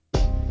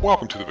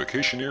Welcome to the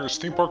Vacationeers,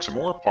 Theme Parks, and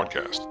More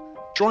podcast.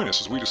 Join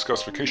us as we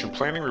discuss vacation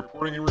planning,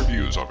 reporting, and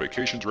reviews on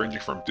vacations ranging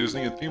from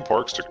Disney and theme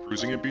parks to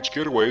cruising and beach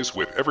getaways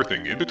with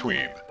everything in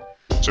between.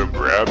 So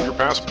grab your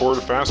passport,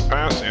 a fast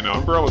pass, and an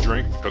umbrella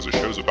drink because the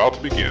show's about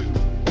to begin.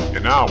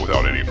 And now,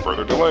 without any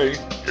further delay,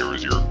 here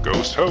is your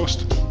ghost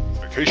host,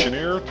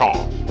 Vacationeer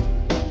Tom.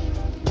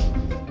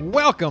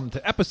 Welcome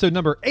to episode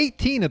number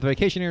 18 of the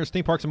Vacationeers,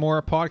 Theme Parks, and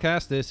More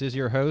podcast. This is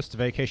your host,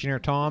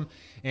 Vacationeer Tom,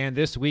 and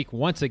this week,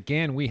 once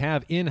again, we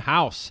have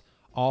in-house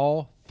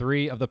all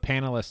three of the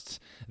panelists.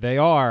 They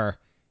are,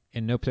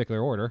 in no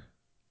particular order,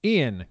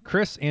 Ian,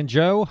 Chris, and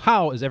Joe.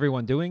 How is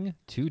everyone doing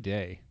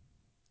today?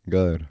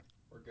 Good.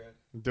 We're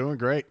good. Doing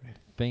great.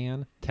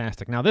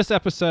 Fantastic. Now, this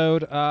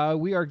episode,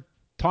 we are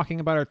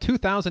talking about our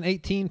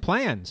 2018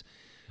 plans,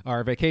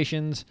 our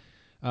vacations,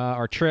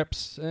 our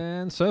trips,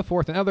 and so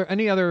forth, and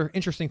any other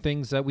interesting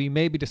things that we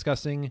may be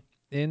discussing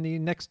in the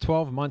next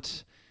 12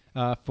 months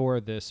for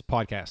this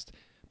podcast.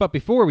 But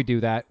before we do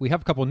that, we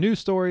have a couple news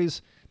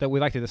stories that we'd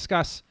like to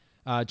discuss.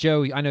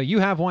 Joe, I know you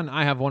have one.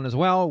 I have one as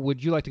well.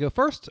 Would you like to go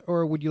first,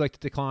 or would you like to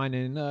decline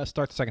and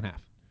start the second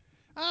half?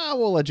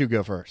 We'll let you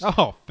go first.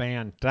 Oh,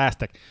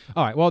 fantastic.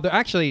 All right. Well, they're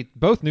actually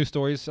both news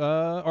stories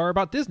are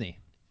about Disney.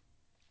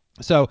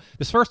 So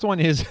this first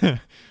one is,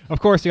 of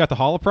course, you got the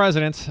Hall of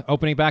Presidents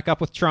opening back up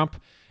with Trump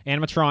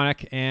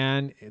animatronic,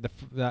 and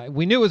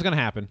we knew it was going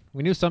to happen.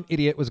 We knew some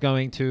idiot was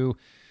going to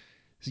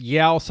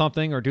yell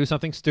something or do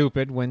something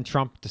stupid when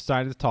Trump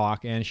decided to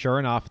talk, and sure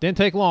enough, it didn't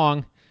take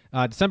long.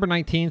 December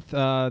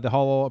 19th, the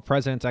Hall of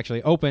Presidents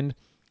actually opened,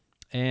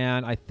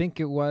 and I think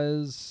it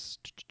was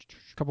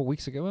a couple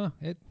weeks ago.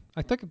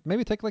 I think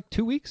maybe it took like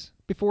 2 weeks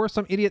before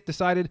some idiot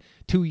decided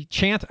to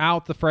chant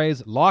out the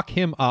phrase "lock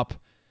him up"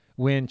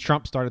 when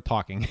Trump started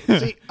talking.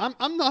 See,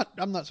 I'm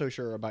not so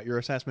sure about your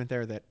assessment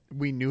there that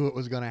we knew it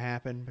was going to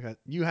happen, because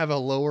you have a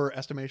lower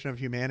estimation of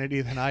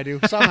humanity than I do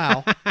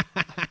somehow.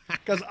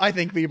 Because I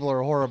think people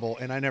are horrible,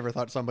 and I never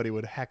thought somebody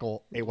would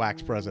heckle a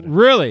wax president.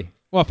 Really?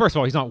 Well, first of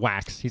all, he's not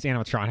wax; he's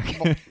animatronic.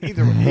 Well,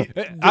 either way,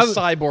 the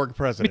cyborg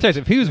president. Let me tell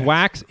you, if he was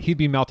wax, he'd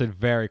be melted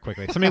very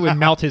quickly. Somebody would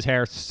melt his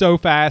hair so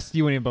fast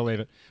you wouldn't even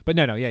believe it. But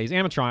no, yeah, he's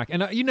animatronic,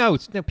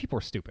 and people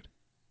are stupid.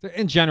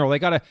 In general, they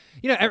gotta,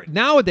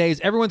 nowadays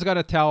everyone's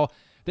gotta tell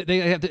that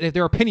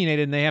they're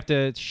opinionated and they have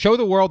to show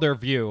the world their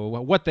view,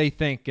 what they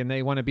think, and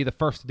they want to be the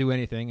first to do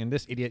anything. And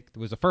this idiot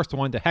was the first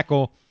one to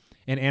heckle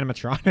an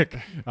animatronic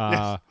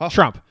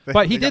Trump.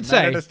 But he did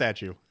say a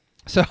statue.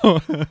 So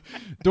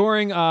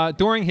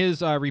during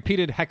his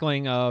repeated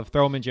heckling of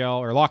throw him in jail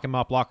or lock him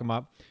up,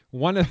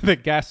 one of the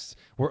guests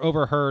were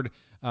overheard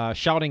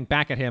shouting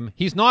back at him,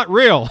 "He's not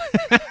real."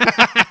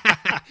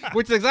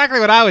 Which is exactly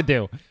what I would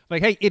do.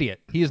 Like, hey, idiot,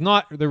 he is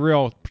not the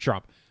real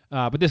Trump.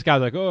 But this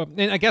guy's like, oh,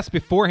 and I guess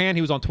beforehand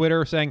he was on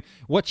Twitter saying,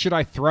 what should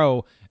I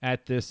throw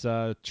at this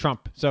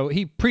Trump? So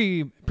he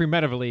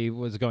premeditatively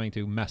was going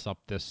to mess up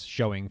this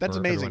showing. That's for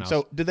amazing.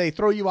 So did they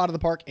throw you out of the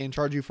park and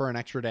charge you for an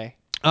extra day?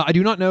 I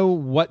do not know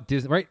what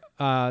Disney, right?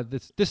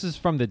 This is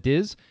from the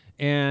Diz,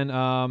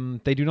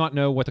 and they do not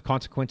know what the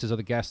consequences of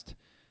the guest.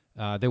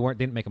 They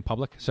didn't make them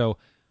public. So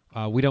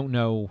we don't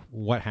know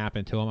what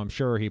happened to him. I'm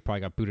sure he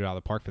probably got booted out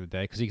of the park for the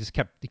day because he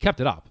kept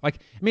it up. Like,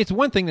 I mean, it's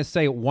one thing to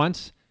say it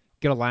once,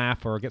 get a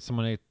laugh, or get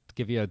someone to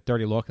give you a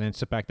dirty look, and then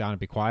sit back down and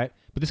be quiet.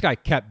 But this guy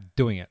kept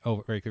doing it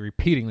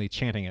repeatedly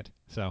chanting it.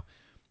 So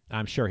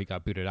I'm sure he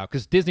got booted out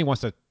because Disney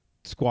wants to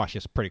squash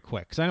this pretty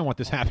quick. Because I don't want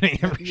this happening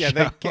every show.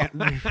 They can't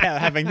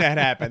having that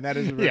happen. That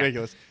is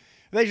ridiculous.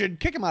 Yeah. They should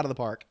kick him out of the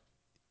park,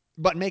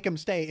 but make him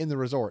stay in the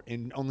resort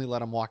and only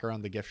let him walk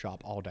around the gift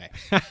shop all day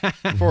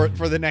for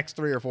the next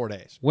 3 or 4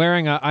 days.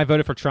 Wearing a "I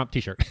voted for Trump"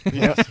 T-shirt.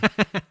 Yes.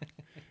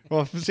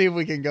 Well, see if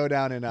we can go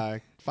down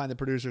and find the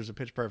producers of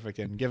Pitch Perfect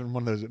and give them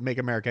one of those "Make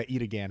America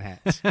Eat Again"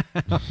 hats.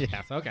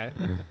 Yes. Okay.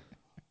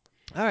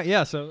 All right.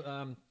 Yeah.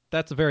 So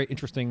that's a very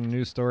interesting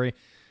news story.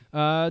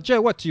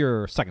 Joe, what's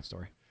your second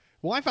story?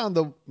 Well, I found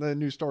the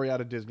news story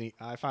out of Disney.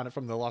 I found it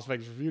from the Las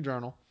Vegas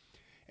Review-Journal.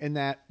 In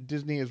that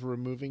Disney is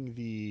removing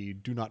the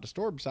 "Do Not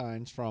Disturb"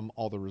 signs from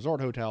all the resort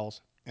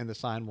hotels, and the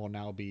sign will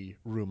now be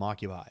 "Room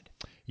Occupied."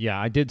 Yeah,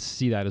 I did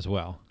see that as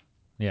well.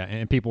 Yeah,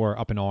 and people were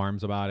up in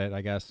arms about it,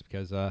 I guess,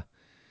 because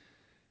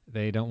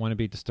they don't want to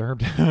be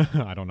disturbed.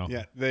 I don't know.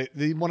 Yeah,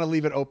 they want to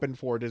leave it open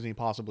for Disney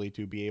possibly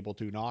to be able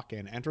to knock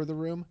and enter the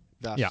room,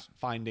 thus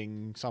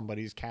finding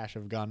somebody's cache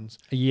of guns.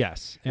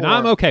 Yes, and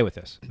I'm okay with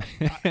this.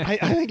 I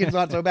think it's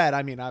not so bad.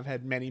 I mean, I've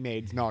had many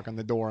maids knock on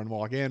the door and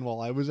walk in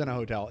while I was in a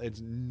hotel. It's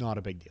not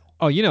a big deal.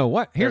 Oh, you know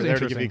what? They're there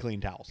to give you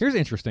clean towels. Here's an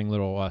interesting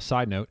little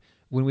side note.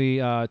 When we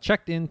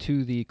checked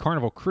into the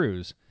Carnival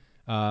Cruise,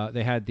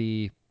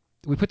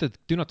 we put the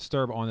 "Do Not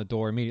Disturb" on the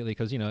door immediately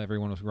because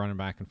everyone was running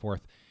back and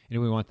forth,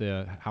 and we want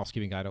the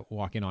housekeeping guy to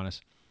walk in on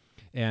us.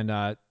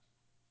 And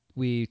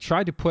we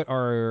tried to put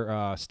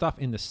our stuff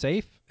in the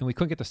safe, and we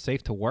couldn't get the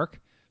safe to work.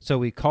 So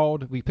we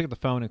picked up the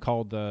phone and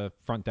called the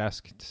front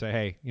desk to say,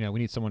 hey, we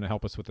need someone to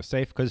help us with the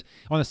safe. Because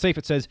on the safe,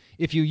 it says,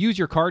 if you use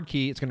your card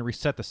key, it's going to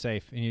reset the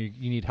safe, and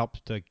you need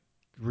help to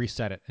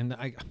reset it. And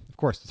of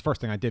course, the first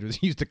thing I did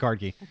was use the card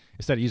key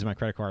instead of using my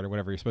credit card or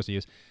whatever you're supposed to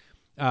use.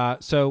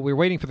 So we were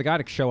waiting for the guy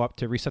to show up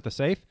to reset the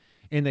safe,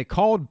 and they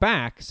called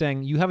back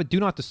saying, you have a do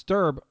not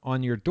disturb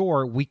on your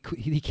door.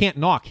 He can't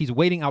knock. He's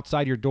waiting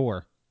outside your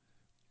door.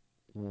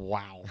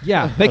 Wow.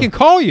 Yeah, they can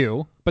call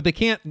you, but they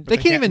can't. They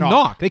can't even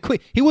knock. knock.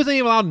 He wasn't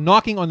even allowed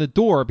knocking on the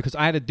door because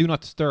I had a do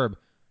not disturb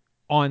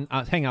on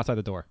hanging outside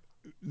the door.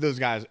 Those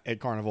guys at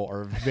Carnival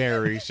are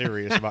very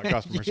serious about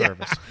customer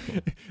service.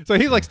 So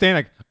he's like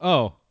standing like,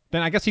 oh.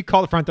 Then I guess he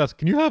called the front desk.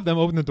 Can you have them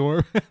open the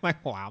door?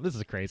 Like, wow, this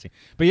is crazy.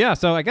 But yeah,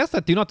 so I guess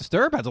that do not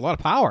disturb has a lot of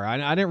power.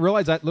 I didn't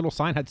realize that little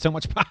sign had so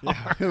much power.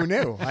 Yeah, who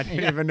knew? I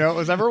didn't even know it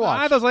was ever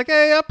watched. I was like,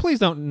 hey, please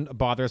don't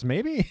bother us.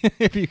 Maybe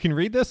if you can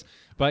read this.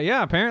 But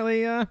yeah,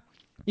 apparently, yeah,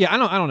 I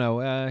don't know.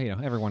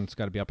 Everyone's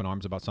got to be up in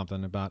arms about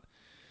something about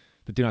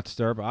the do not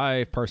disturb.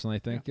 I personally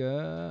think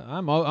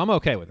I'm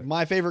okay with it.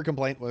 My favorite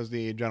complaint was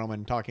the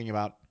gentleman talking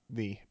about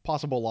the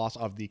possible loss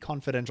of the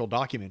confidential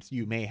documents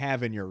you may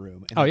have in your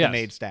room, and the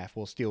maid staff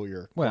will steal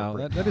your. Well,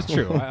 that is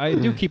true. I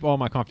do keep all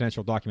my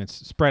confidential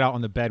documents spread out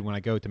on the bed when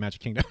I go to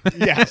Magic Kingdom.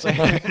 Yes,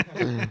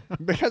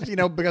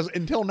 because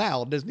until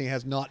now Disney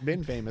has not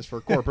been famous for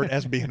corporate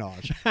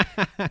espionage.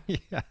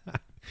 Yeah.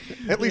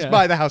 At least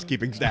by the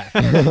housekeeping staff.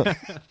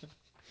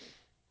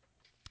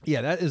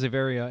 Yeah, that is a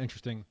very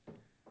interesting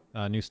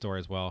news story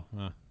as well.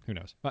 Who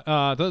knows?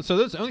 So those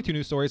are the only two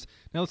news stories.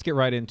 Now let's get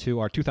right into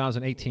our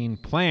 2018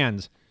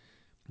 plans.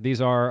 These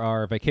are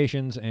our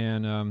vacations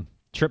and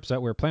trips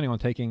that we're planning on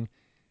taking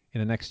in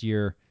the next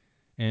year,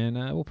 and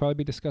we'll probably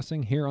be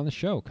discussing here on the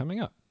show coming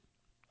up.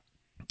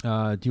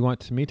 Do you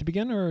want me to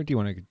begin, or do you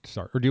want to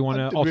start, or do you want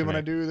to alternate? Do we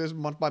want to do this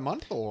month by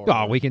month? Or?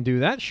 Oh, we can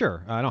do that,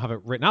 sure. I don't have it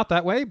written out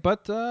that way,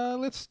 but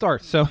let's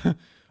start. So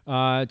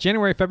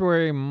January,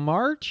 February,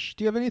 March,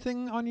 do you have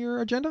anything on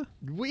your agenda?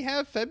 We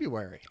have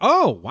February.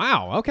 Oh,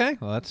 wow. Okay,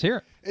 well, let's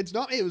hear it.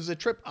 It was a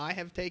trip I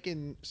have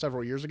taken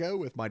several years ago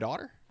with my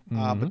daughter.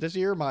 But this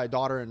year, my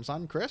daughter and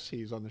son, Chris,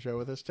 he's on the show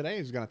with us today.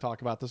 He's going to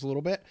talk about this a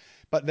little bit.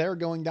 But they're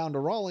going down to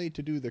Raleigh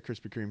to do the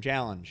Krispy Kreme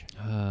Challenge.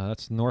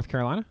 That's North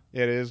Carolina?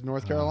 It is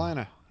North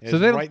Carolina. It's So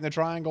they right in the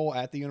triangle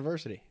at the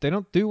university. They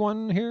don't do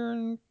one here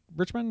in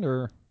Richmond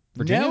or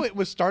Virginia? No, it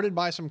was started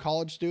by some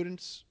college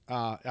students,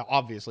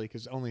 obviously,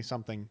 because only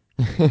something...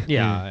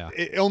 Yeah.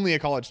 Only a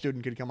college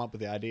student could come up with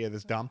the idea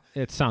this dumb.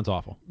 It sounds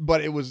awful.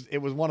 But it was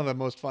one of the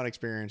most fun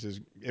experiences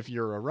if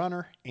you're a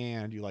runner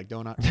and you like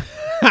donuts.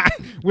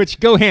 Which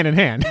go hand in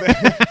hand.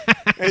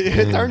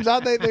 It turns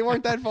out they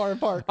weren't that far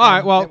apart. All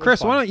right, well,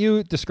 Chris, why don't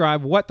you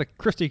describe what the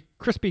Krispy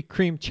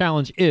Kreme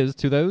Challenge is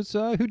to those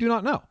who do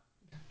not know?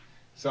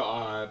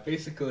 So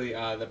basically,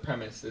 the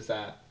premise is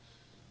that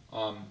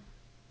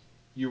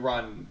you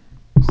run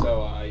a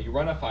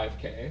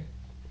 5K.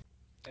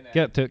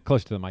 Get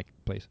close to the mic,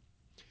 please.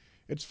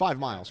 It's 5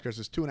 miles because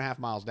it's 2.5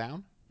 miles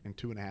down and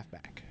 2.5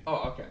 back.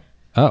 Oh, okay.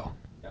 Oh.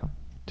 Yeah.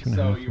 2.5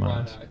 So you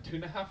miles. run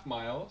 2.5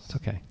 miles. It's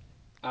okay.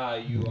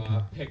 You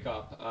pick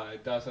up a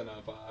dozen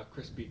of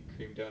Krispy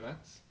Kreme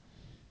donuts,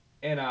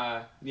 and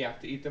you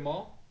have to eat them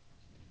all,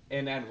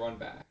 and then run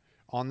back.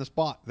 On the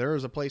spot, there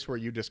is a place where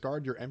you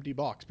discard your empty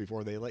box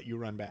before they let you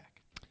run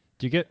back.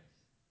 Do you get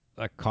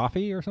a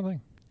coffee or something?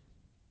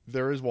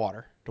 There is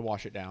water to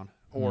wash it down.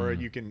 Or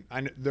you can...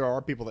 there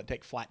are people that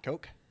take flat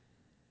Coke.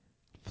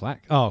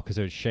 Flat? Oh, because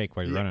it would shake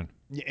while you're running.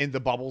 Yeah, and the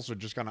bubbles are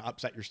just going to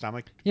upset your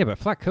stomach. Yeah, but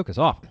flat Coke is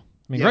awful.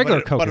 I mean,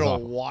 regular Coke is awful.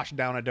 But it'll wash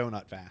down a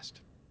donut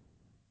fast.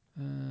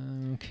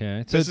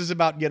 Okay. So this is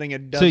about getting a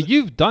dozen... So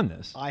you've done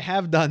this. I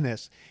have done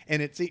this.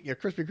 And it's a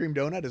Krispy Kreme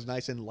donut is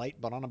nice and light,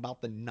 but on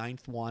about the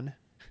 9th one...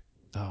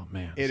 Oh,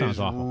 man. It sounds is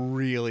awful.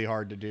 really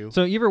hard to do.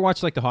 So you ever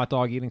watch like the hot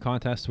dog eating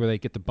contest where they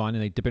get the bun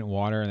and they dip it in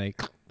water and they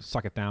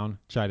suck it down,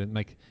 try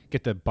to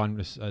get the bun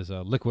as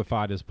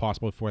liquefied as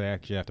possible before they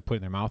actually have to put it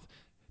in their mouth?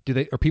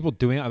 Are people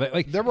doing it? Are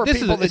they, there were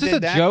people that did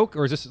is this a joke,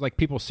 or is this like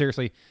people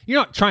seriously? You're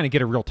not trying to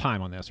get a real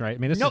time on this, right? I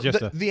mean, this is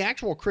just the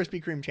actual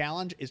Krispy Kreme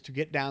challenge is to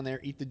get down there,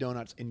 eat the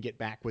donuts, and get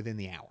back within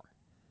the hour.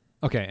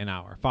 Okay, an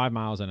hour, 5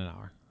 miles in an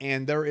hour.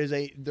 And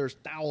there's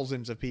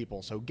thousands of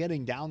people, so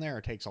getting down there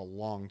takes a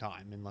long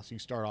time unless you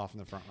start off in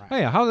the front row. Oh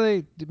yeah, how do they?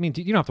 I mean,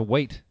 you don't have to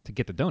wait to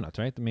get the donuts,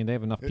 right? I mean, they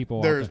have enough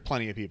people. There's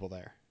plenty of people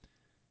there.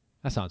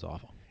 That sounds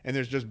awful. And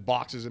there's just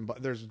boxes and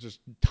there's just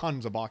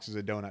tons of boxes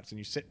of donuts, and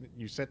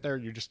you sit there,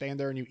 you just stand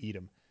there and you eat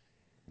them.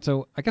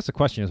 So I guess the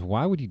question is,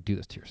 why would you do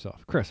this to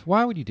yourself, Chris?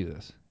 Why would you do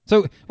this?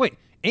 So wait,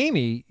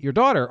 Amy, your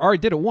daughter, already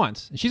did it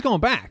once, and she's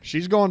going back.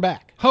 She's going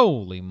back.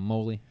 Holy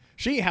moly!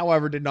 She,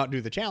 however, did not do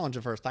the challenge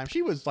the first time.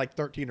 She was like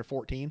 13 or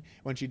 14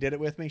 when she did it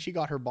with me. She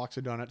got her box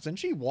of donuts, and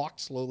she walked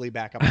slowly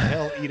back up the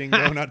hill, eating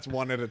donuts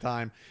one at a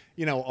time,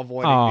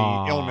 avoiding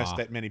the illness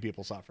that many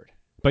people suffered.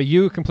 But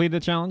you completed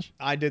the challenge?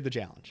 I did the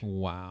challenge.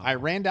 Wow. I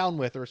ran down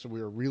with her, so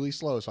we were really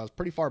slow. So I was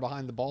pretty far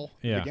behind the ball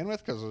to begin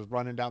with because I was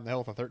running down the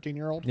hill with a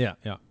 13-year-old. Yeah.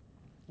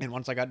 And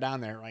once I got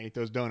down there, I ate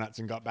those donuts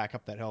and got back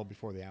up that hill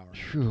before the hour.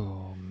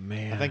 Oh,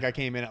 man. I think I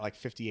came in at like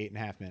 58 and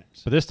a half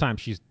minutes. So this time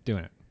she's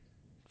doing it.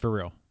 For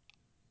real.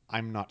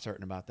 I'm not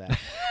certain about that.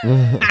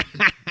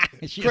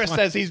 Chris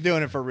says he's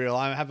doing it for real.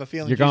 I have a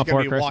feeling you're going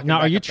for it, Chris. Now,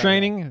 are you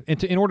training?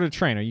 In order to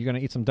train, are you going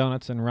to eat some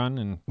donuts and run?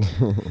 And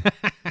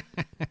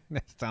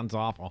that sounds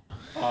awful.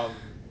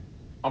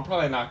 I'm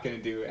probably not going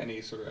to do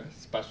any sort of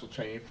special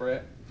training for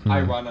it. Hmm.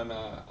 I run on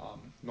a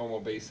normal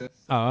basis.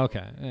 Oh,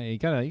 okay. Hey, you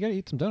gotta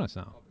eat some donuts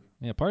now.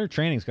 Yeah, part of your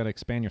training's got to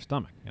expand your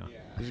stomach. You know? Yeah.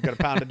 You just got to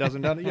pound a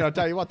dozen donuts. You know,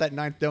 tell you what, that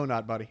ninth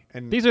donut, buddy.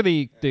 And These are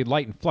the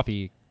light and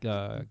fluffy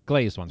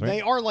glazed ones, right?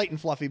 they are light and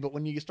fluffy, but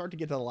when you start to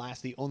get to the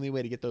last, the only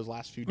way to get those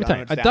last few Let me tell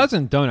you, donuts a down,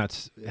 dozen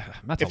donuts.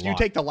 That's if a you lot.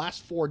 take the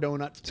last 4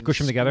 donuts Squish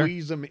and them together?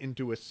 squeeze them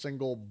into a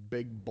single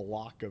big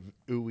block of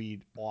ooey,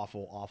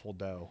 awful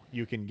dough,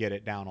 you can get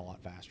it down a lot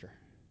faster.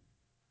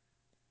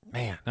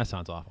 Man, that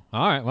sounds awful.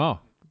 All right,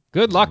 well,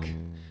 good luck.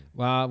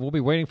 We'll be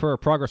waiting for a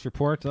progress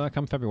report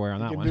come February on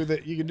that one.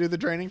 You can do the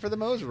training for the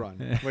Moe's Run,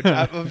 which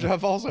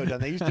I've also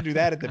done. They used to do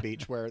that at the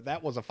beach, where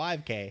that was a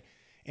 5K,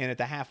 and at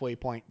the halfway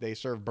point they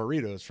serve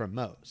burritos from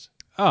Moe's.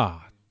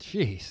 Oh,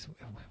 jeez.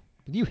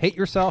 Do you hate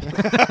yourself?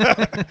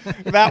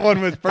 That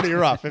one was pretty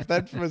rough. If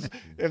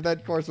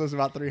that course was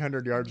about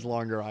 300 yards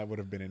longer, I would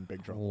have been in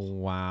big trouble.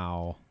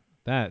 Wow.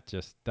 That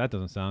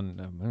doesn't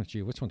sound.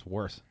 Gee, which one's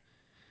worse?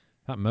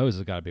 That Moe's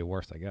has got to be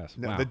worse, I guess.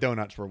 No, wow. the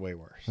donuts were way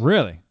worse.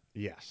 Really?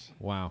 Yes.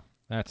 Wow.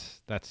 That's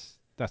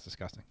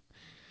disgusting.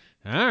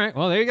 All right.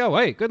 Well, there you go.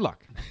 Hey, good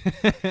luck.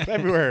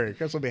 February,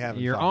 Chris will be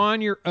having You're fun.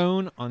 on your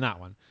own on that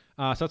one.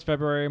 So that's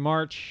February,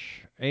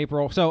 March,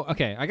 April. So,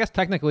 okay, I guess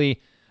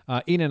technically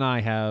Ian and I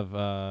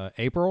have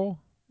April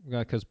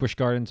because Busch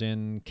Gardens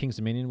and Kings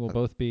Dominion will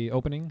both be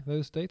opening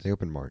those dates. They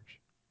open March.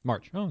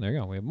 March. Oh, there you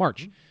go. We have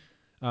March.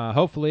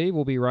 Hopefully,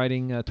 we'll be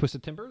riding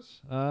Twisted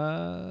Timbers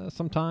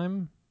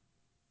sometime.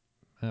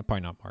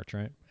 Probably not March,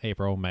 right?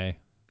 April, May,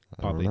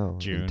 probably I don't know.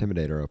 June.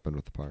 Intimidator opened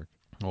with the park.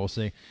 We'll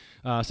see.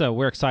 So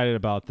we're excited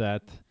about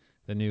that,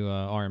 the new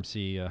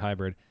RMC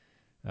hybrid.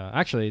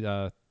 Actually,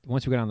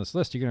 once we get on this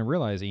list, you're going to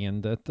realize,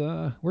 Ian, that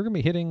we're going to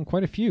be hitting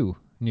quite a few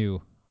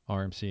new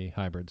RMC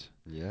hybrids.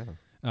 Yeah.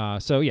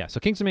 So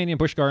Kings Dominion and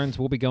Busch Gardens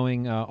will be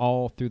going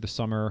all through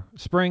the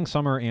spring,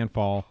 summer, and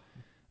fall,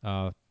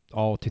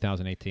 all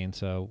 2018.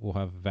 So we'll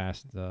have a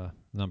vast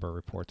number of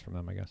reports from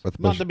them, I guess. With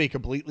Not Busch, to be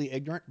completely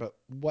ignorant, but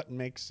what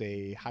makes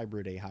a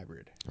hybrid a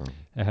hybrid?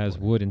 It has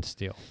wood and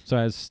steel. So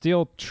it has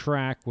steel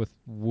track with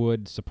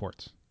wood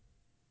supports.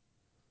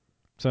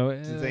 So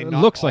they it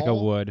not looks like a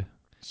all? wood.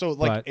 So,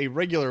 like But- a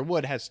regular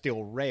wood has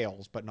steel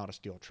rails, but not a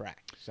steel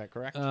track. Is that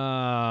correct?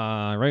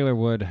 Regular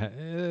wood.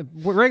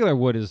 Regular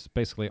wood is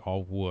basically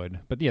all wood,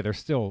 but yeah, there's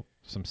still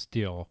some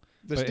steel.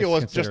 the but steel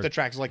it's is just the considered-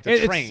 tracks, like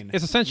the train.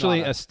 It's essentially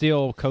not a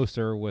steel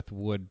coaster with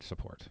wood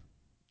support.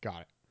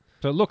 Got it.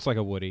 So it looks like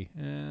a woody,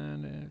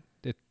 and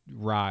it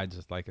rides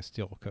like a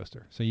steel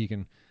coaster. So you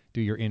can do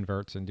your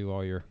inverts and do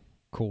all your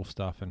cool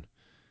stuff and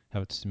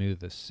have it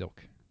smooth as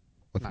silk.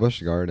 with Nice.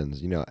 Busch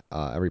Gardens,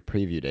 every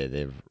preview day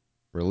they've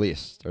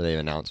released or they've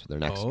announced what their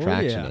next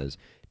attraction is.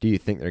 Do you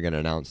think they're going to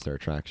announce their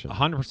attraction?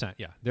 100%,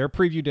 yeah. Their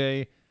preview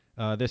day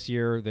this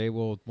year, they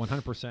will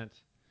 100%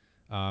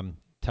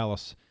 tell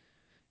us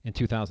in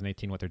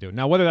 2018 what they're doing.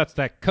 Now, whether that's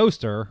that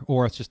coaster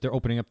or it's just they're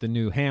opening up the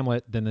new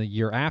Hamlet, then the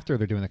year after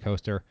they're doing the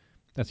coaster,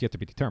 that's yet to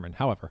be determined.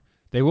 However,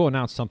 they will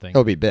announce something.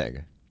 It'll be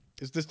big.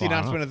 Is this the Well,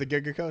 I don't announcement of the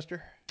Giga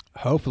Coaster?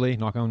 Hopefully,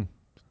 knock on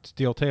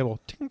steel table.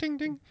 Ding, ding,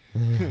 ding.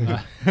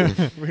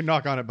 We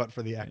knock on it, but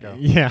for the echo.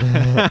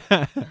 Yeah.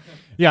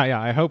 yeah.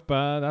 I hope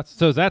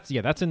that's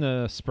in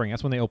the spring.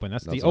 That's when they open.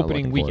 That's the That's what I'm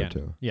opening looking forward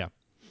weekend. to. Yeah.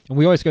 And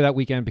we always go that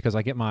weekend because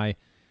I get my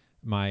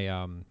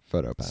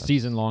Photo pass.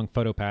 season-long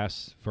photo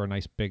pass for a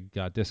nice big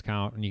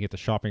discount, and you get the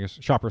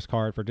shopper's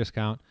card for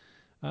discount.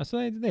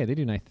 So they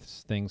do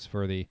nice things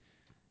for the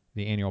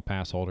annual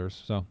pass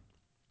holders. So,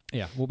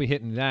 yeah, we'll be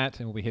hitting that,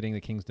 and we'll be hitting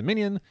the King's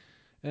Dominion,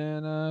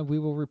 and we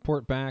will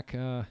report back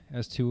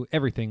as to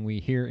everything we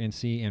hear and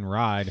see and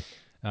ride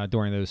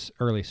during those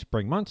early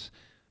spring months.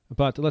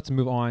 But let's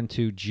move on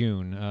to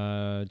June.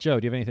 Joe,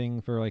 do you have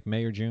anything for like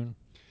May or June?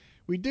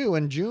 We do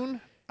in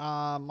June.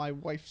 My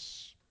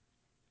wife's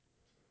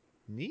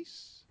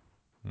niece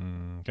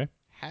Okay.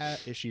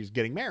 she's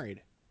getting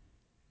married,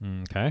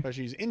 Okay. but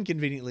she's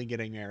inconveniently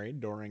getting married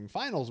during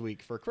finals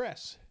week for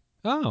Chris.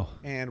 Oh.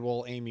 And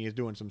Amy is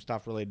doing some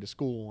stuff related to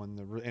school,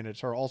 and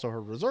it's also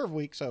her reserve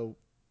week, so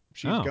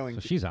she's Oh, going.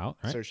 so she's out,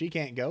 right? So she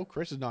can't go.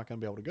 Chris is not going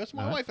to be able to go. So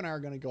my All right. wife and I are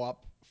going to go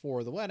up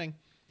for the wedding,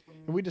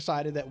 and we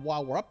decided that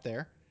while we're up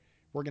there,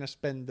 we're going to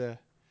spend the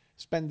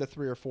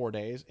 3 or 4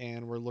 days,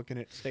 and we're looking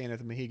at staying at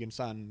the Mohegan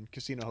Sun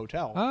Casino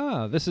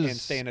Hotel This is and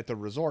staying at the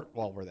resort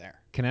while we're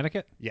there.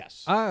 Connecticut.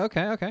 Yes,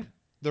 Okay.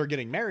 they're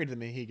getting married to the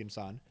Mohegan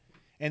Sun,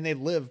 and they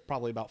live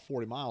probably about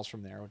 40 miles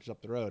from there, which is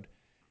up the road.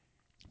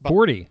 But-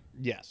 40.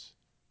 Yes,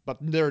 but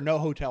there are no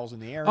hotels in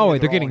the area. Oh, wait,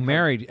 they're all getting in-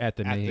 married at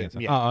the at the-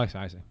 Mohegan. yeah. Oh,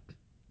 I see.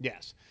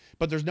 Yes,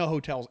 but there's no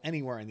hotels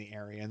anywhere in the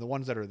area, and the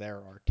ones that are there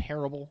are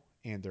terrible,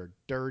 and they're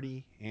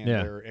dirty, and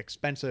Yeah. they're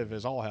expensive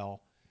as all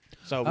hell.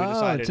 So we Oh,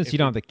 decided since if you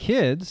don't we- have the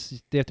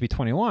kids, they have to be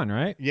 21,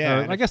 right? Yeah,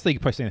 Or and I if- guess they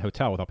could probably stay in a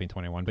hotel without being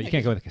 21, but you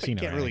can't go to the but casino. You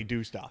can't or really anything.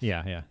 do stuff.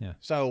 Yeah.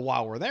 So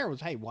while we're there, was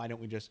hey, why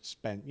don't we just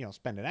spend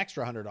an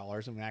extra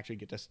 $100 and we actually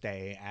get to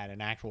stay at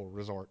an actual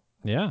resort,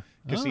 Yeah.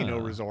 casino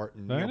Ah, resort,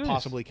 and very nice.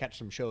 possibly catch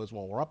some shows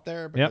while we're up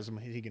there because the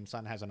Mohegan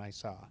Sun has a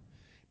nice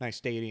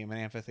stadium and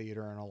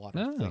amphitheater and a lot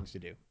of Oh. things to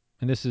do.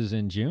 And this is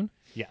in June?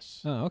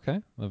 Yes. Oh, okay.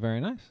 Well, very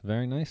nice.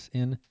 Very nice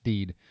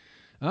indeed.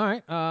 All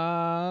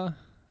right.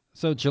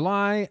 So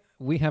July,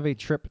 we have a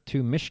trip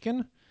to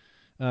Michigan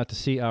to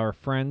see our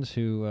friends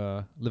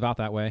who live out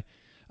that way.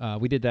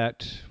 We did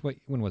that,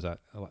 when was that,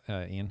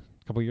 Ian?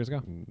 A couple years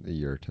ago? A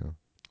year or two.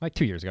 Like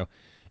 2 years ago.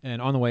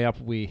 And on the way up,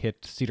 we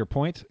hit Cedar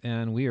Point,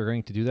 and we are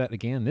going to do that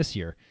again this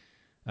year.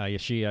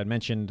 She had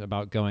mentioned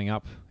about going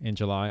up in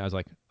July. I was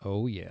like,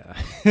 oh, yeah.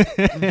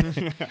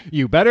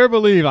 You better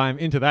believe I'm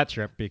into that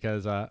trip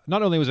because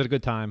not only was it a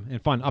good time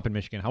and fun up in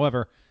Michigan,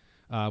 however,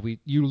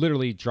 you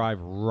literally drive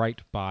right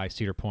by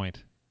Cedar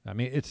Point. I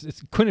mean, it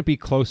couldn't be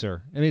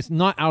closer. I mean, it's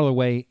not out of the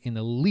way in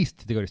the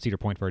least to go to Cedar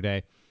Point for a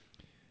day.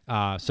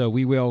 So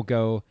we will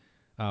go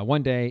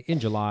one day in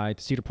July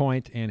to Cedar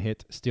Point and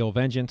hit Steel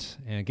Vengeance.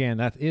 And again,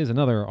 that is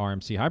another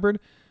RMC hybrid.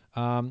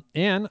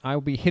 And I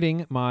will be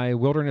hitting my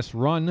Wilderness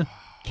Run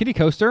kiddie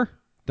coaster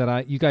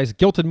that you guys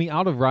guilted me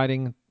out of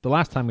riding the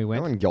last time we No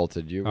went. one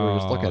guilted you. We were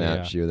just looking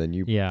at you, then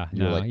you. Yeah,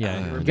 you were no, like,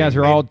 yeah. "Ah." You guys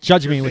were all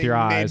judging me with your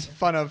Being eyes. Made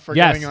fun of for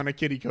Yes. going on a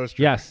kiddie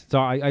coaster. Yes. So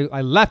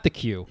I left the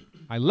queue.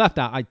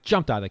 I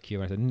jumped out of the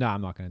queue. I said, no,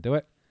 I'm not going to do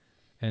it.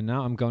 And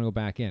now I'm going to go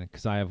back in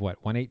because I have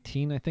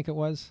 118, I think it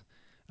was.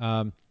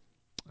 I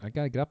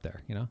got to get up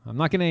there. I'm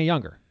not getting any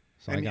younger.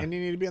 So And you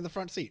need to be in the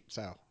front seat.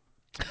 So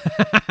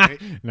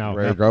no.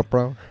 Rare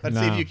GoPro. let's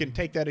see No. if you can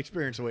take that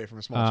experience away from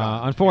a small child. Here we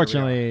are.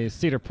 Unfortunately,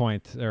 Cedar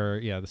Point,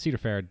 the Cedar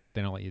Fair,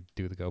 they don't let you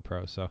do the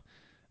GoPro. So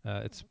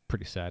it's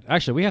pretty sad.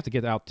 Actually, we have to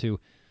get out to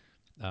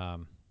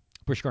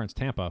Busch Gardens,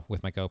 Tampa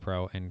with my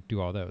GoPro and do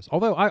all those.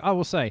 Although I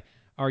will say,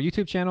 our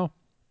YouTube channel,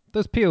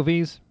 those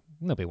POVs,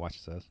 nobody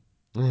watches those.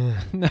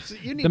 So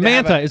you need The to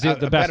have Manta is the a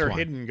best better one.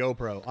 hidden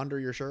GoPro under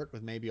your shirt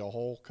with maybe a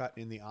hole cut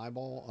in the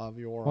eyeball of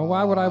your Well,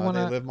 why would I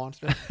wanna- They Live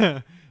monster. Oh,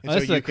 And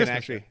this is so a you can Christmas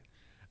actually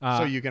gift.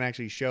 so you can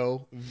actually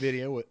show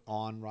video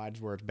on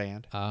rides where it's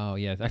banned. Oh,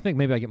 yeah. I think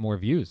maybe I get more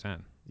views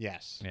then.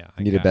 Yes. Yeah.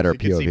 You need a better So you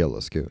can see- POV.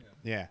 Let's scoot.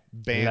 Yeah.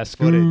 Banned Let's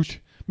footage.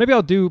 scoot. Maybe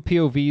I'll do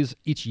POVs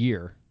each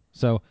year.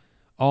 So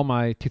all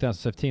my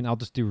 2017, I'll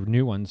just do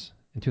new ones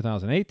in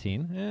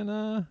 2018,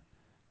 and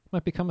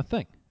might become a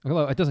thing.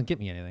 Although it doesn't get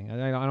me anything.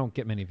 I don't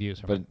get many views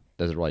from But it.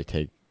 does it really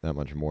take that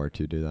much more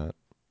to do that?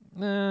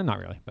 Not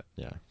really, but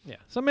Yeah. yeah.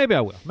 So maybe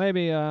I will.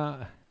 Maybe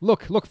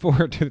look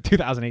forward to the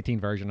 2018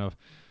 version of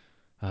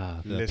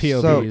the Let's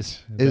POVs.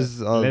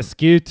 is, Let's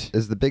scoot.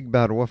 Is the Big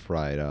Bad Wolf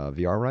ride a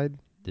VR ride?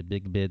 The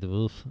Big Bad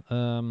Wolf.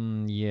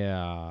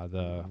 Yeah.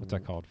 What's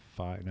that called?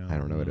 No. I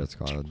don't know what it's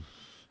called.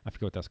 I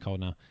forget what that's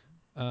called now.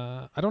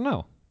 I don't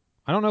know.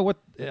 I don't know what.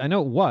 I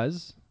know it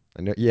was.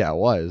 I know, yeah, it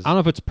was. I don't know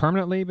if it's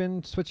permanently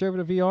been switched over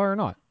to VR or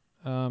not.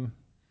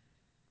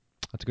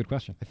 That's a good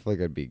question. I feel like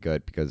it'd be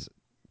good because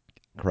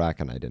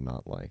Kraken I did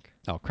not like.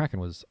 Oh, Kraken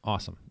was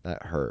awesome.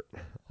 That hurt.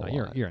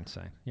 You're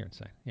insane. You're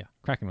insane. Yeah,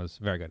 Kraken was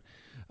very good.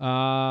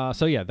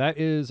 So yeah, that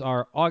is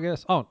our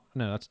August. Oh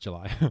no, that's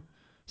July.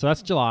 So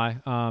that's July.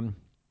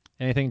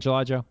 Anything in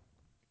July, Joe?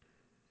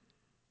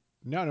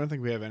 No, I don't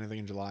think we have anything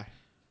in July.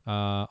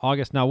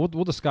 August. Now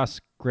we'll discuss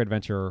Great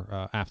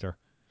Adventure after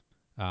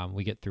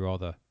we get through all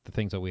the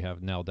things that we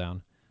have nailed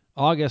down.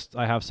 August,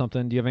 I have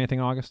something. Do you have anything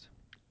in August?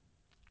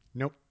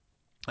 Nope.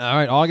 All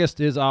right, August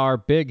is our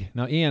big.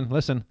 Now, Ian,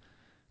 listen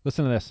to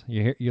this.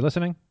 You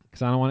listening?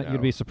 Because I don't want you to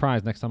be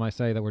surprised next time I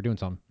say that we're doing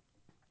something.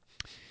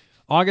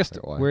 August,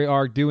 Wait, why? we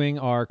are doing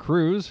our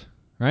cruise,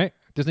 right?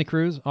 Disney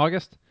cruise.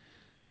 August.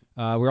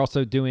 We're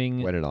also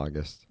doing When in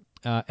August?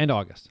 end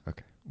August.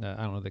 Okay.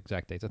 I don't know the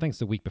exact dates. I think it's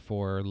the week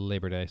before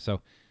Labor Day.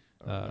 So,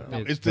 No,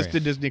 it's is this very- the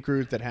Disney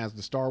cruise that has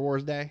the Star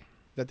Wars Day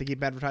that they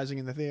keep advertising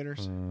in the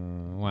theaters?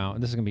 Wow,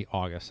 this is gonna be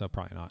August, so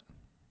probably not.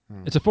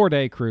 Hmm. It's a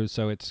 4-day cruise,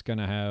 so it's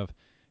gonna have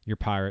your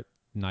pirate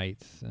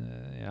nights.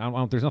 I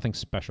don't, there's nothing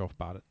special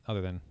about it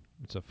other than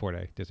it's a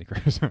 4-day Disney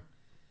cruise.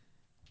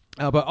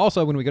 But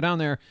also, when we go down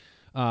there,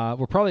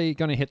 we're probably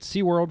gonna hit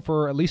SeaWorld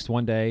for at least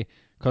one day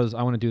because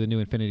I want to do the new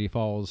Infinity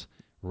Falls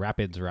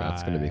Rapids ride.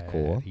 That's gonna be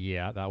cool.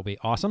 Yeah, that will be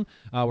awesome.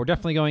 We're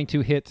definitely going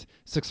to hit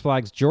Six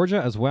Flags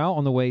Georgia as well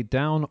on the way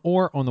down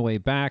or on the way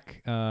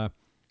back.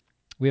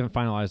 We haven't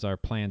finalized our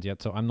plans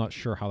yet, so I'm not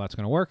sure how that's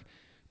going to work.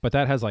 But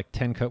that has like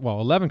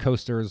 11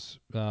 coasters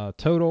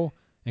total,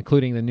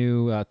 including the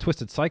new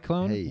Twisted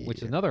Cyclone, which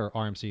is another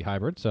RMC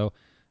hybrid. So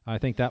I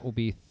think that will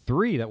be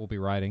 3 that we'll be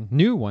riding,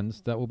 new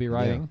ones that we'll be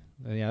riding.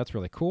 Yeah, that's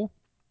really cool.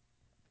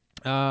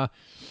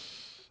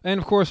 And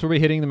of course, we'll be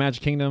hitting the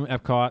Magic Kingdom,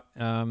 Epcot,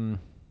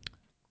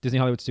 Disney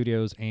Hollywood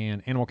Studios,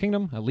 and Animal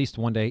Kingdom, at least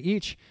one day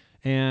each.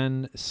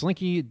 And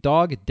Slinky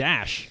Dog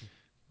Dash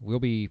will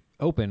be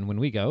open when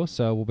we go,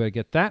 so we'll be able to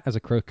get that as a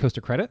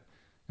coaster credit.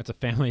 That's a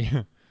family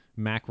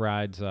Mack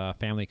Rides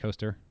family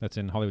coaster that's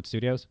in Hollywood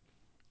Studios.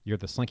 You're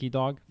the Slinky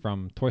Dog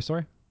from Toy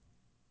Story.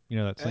 You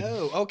know that Slinky?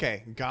 Oh,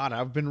 okay. God,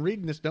 I've been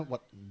reading this.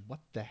 What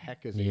the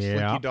heck is a Yeah.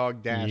 Slinky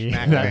Dog Dash Yeah,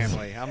 Mac that's-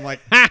 family? I'm like,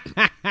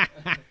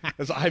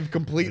 'cause I've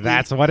completely.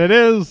 That's what it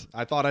is.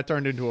 I thought I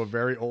turned into a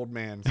very old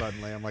man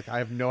suddenly. I'm like, I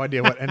have no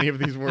idea what any of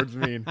these words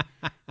mean.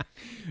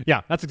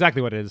 Yeah, that's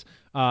exactly what it is.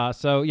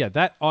 So yeah,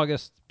 that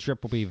August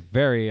trip will be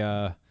very,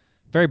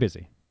 very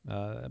busy.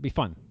 It'll be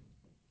fun.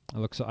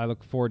 I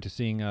look forward to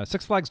seeing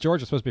Six Flags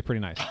Georgia is supposed to be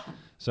pretty nice.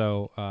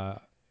 So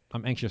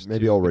I'm anxious.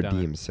 Maybe to I'll go down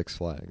there. redeem Six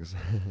Flags.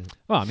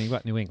 Well, I mean,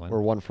 what, New England? We're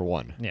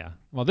 1-for-1. Yeah.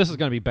 Well, this is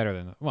going to be better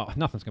than. Well,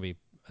 nothing's going to be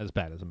as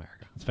bad as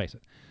America. Let's face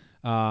it.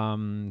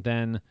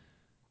 Then,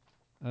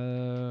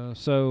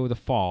 so the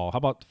fall. How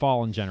about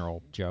fall in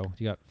general, Joe?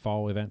 You got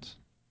fall events?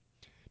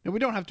 No, we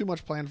don't have too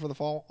much planned for the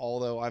fall,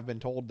 although I've been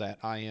told that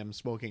I am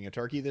smoking a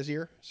turkey this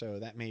year, so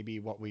that may be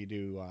what we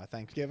do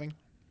Thanksgiving,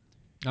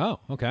 Oh,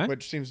 okay.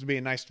 which seems to be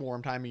a nice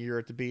warm time of year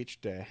at the beach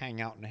to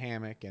hang out in a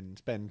hammock and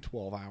spend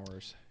 12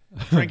 hours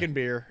drinking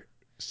beer,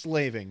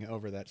 slaving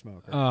over that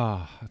smoker.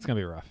 Oh, it's going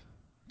to be rough.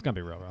 It's going to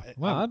be real rough.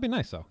 Well, that'd be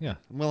nice, though. Yeah.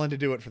 I'm willing to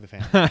do it for the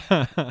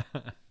family.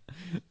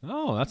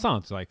 Oh, that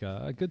sounds like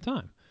a good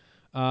time.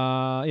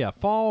 Yeah,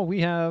 fall we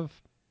have.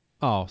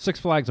 Oh, Six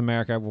Flags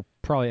America. We'll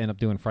probably end up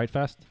doing Fright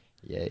Fest.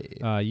 Yay.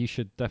 You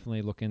should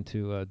definitely look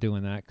into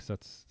doing that because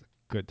that's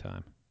a good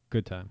time.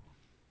 Good time.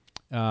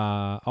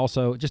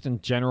 Also, just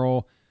in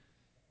general,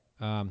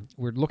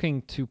 we're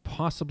looking to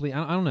possibly.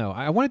 I don't know.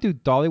 I want to do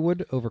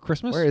Dollywood over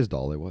Christmas. Where is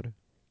Dollywood?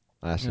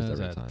 I ask this Is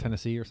every that time.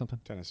 Tennessee or something?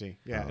 Tennessee.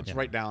 Yeah, Oh, it's yeah.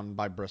 right down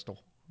by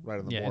Bristol, right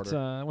on the Yeah, border.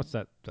 it's what's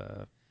that?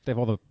 They have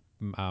all the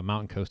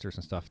mountain coasters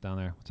and stuff down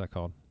there. What's that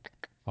called?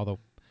 All the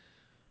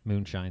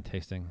moonshine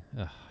tasting.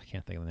 Ugh, I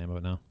can't think of the name of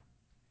it now.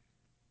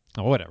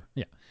 Oh, whatever.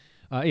 Yeah,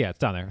 yeah, it's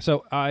down there.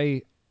 So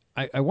I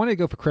wanted to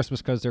go for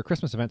Christmas because their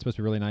Christmas event's supposed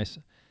to be really nice.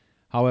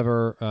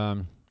 However,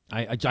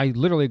 I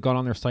literally got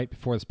on their site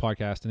before this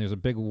podcast, and there's a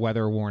big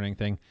weather warning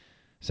thing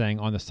saying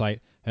on the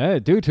site, hey,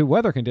 due to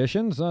weather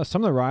conditions,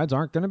 some of the rides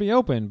aren't going to be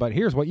open, but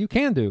here's what you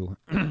can do.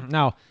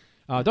 Now,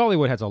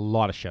 Dollywood has a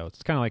lot of shows.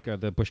 It's kind of like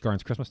the Busch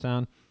Gardens Christmas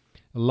Town.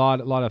 A lot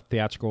of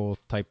theatrical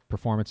type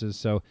performances.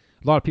 So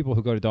a lot of people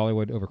who go to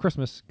Dollywood over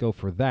Christmas go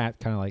for that,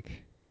 kind of like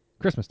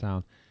Christmas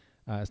Town.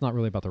 It's not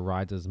really about the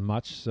rides as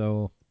much.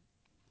 So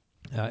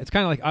it's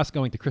kind of like us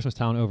going to Christmas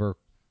Town over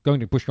going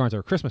to Busch Gardens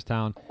over Christmas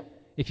Town.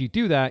 If you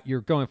do that,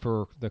 you're going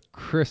for the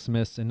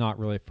Christmas and not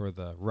really for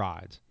the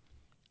rides.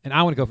 And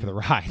I want to go for the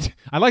rides.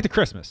 I like the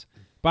Christmas,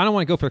 but I don't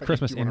want to go for the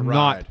Christmas you and wanna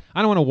not. ride.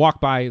 I don't want to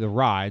walk by the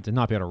rides and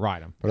not be able to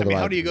ride them. What are I the mean,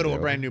 how rides do you go to a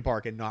available? brand new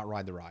park and not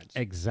ride the rides?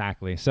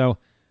 Exactly. So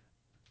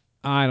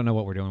I don't know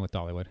what we're doing with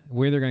Dollywood.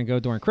 We're either going to go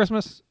during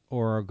Christmas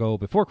or go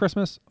before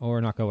Christmas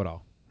or not go at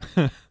all.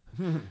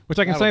 Which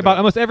I can That'll say do about it.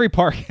 almost every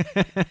park.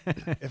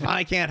 If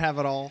I can't have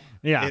it all,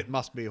 Yeah. it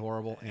must be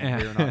horrible,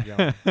 and we're not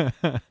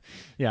going.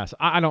 Yeah, so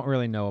I don't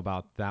really know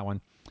about that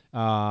one.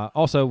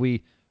 Also,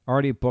 we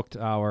already booked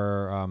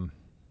our,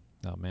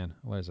 oh man,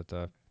 what is it?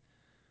 I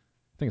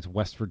think it's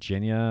West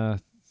Virginia.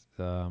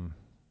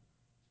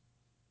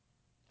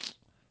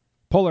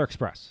 Polar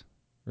Express.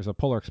 There's a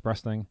Polar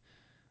Express thing.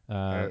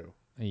 Oh.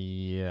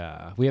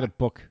 Yeah, we had a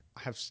book.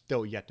 I have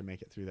still yet to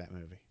make it through that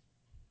movie.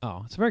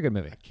 Oh, it's a very good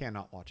movie. I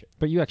cannot watch it.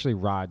 But you actually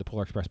ride the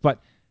Polar Express. But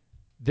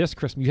this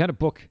Christmas, you had to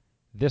book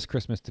this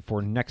Christmas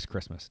for next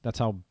Christmas. That's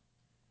how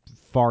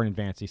far in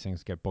advance these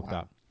things get booked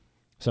Wow. up.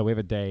 So we have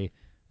a day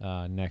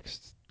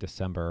next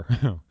December.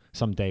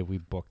 Some day we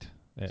booked.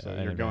 So in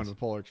you're going advance. to the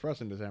Polar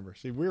Express in December.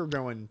 See, we're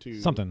going to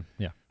Something.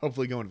 Yeah.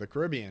 hopefully going to the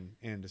Caribbean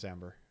in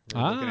December.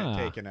 We're looking Ah. at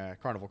taking a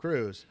Carnival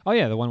cruise Oh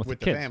yeah, the one with, with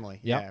the the kids. family.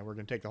 Yep. Yeah, we're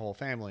going to take the whole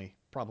family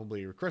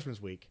probably Christmas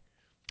week.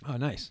 Oh,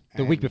 nice.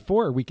 The week And-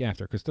 before or week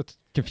after? Because that's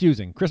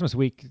confusing. Christmas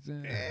week.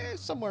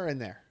 Somewhere in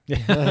there.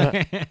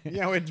 Yeah.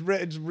 You know,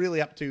 it's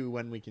really up to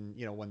when we can,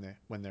 you know,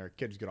 when their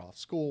kids get off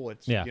school.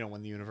 It's Yeah. you know,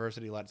 when the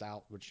university lets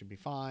out, which should be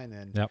fine.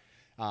 And Yep.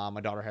 my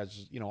daughter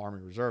has, you know,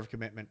 Army Reserve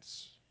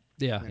commitments,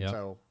 Yeah. and Yeah.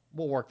 so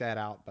we'll work that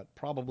out. But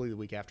probably the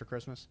week after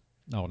Christmas.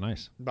 Oh,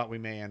 nice. But we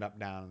may end up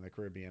down in the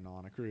Caribbean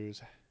on a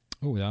cruise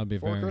Oh, that would be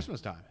for very. Christmas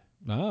time.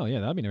 Oh yeah,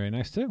 that'd be very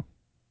nice too.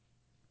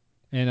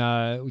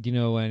 And do you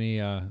know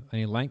any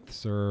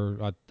lengths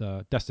or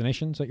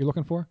destinations that you're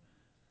looking for?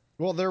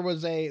 Well, there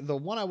was the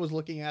one I was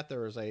looking at.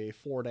 There was a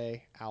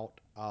 4-day out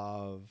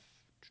of.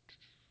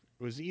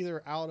 It was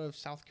either out of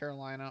South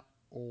Carolina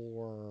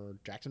or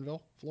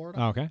Jacksonville, Florida,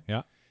 Oh, okay.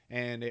 Yeah.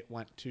 and it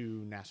went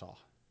to Nassau.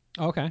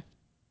 Okay.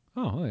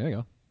 Oh, well, there you go.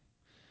 And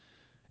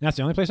that's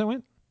the only place I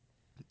went?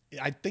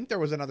 I think there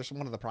was another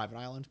one of the private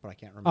islands, but I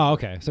can't remember. Oh,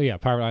 okay. So yeah,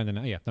 Private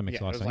Island. Yeah, that makes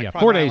Yeah, a lot it of was sense. like Yeah,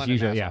 Private 4 days Island and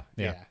usually. Yeah, Nassau.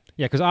 yeah, Yeah.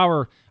 yeah. Because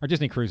our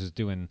Disney cruise is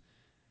doing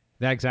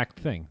that exact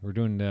thing. We're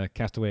doing the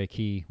Castaway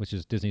Key, which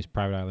is Disney's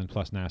Private Island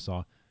plus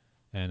Nassau,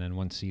 and then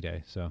one sea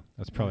day. So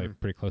that's probably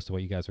pretty close to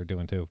what you guys are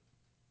doing too.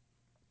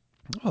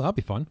 Oh, that'll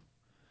be fun.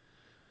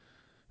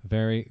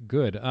 Very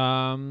good.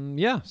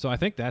 Yeah. So I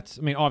think that's.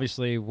 I mean,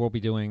 obviously we'll be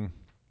doing.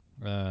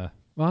 Well,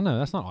 no,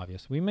 that's not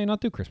obvious. We may not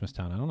do Christmas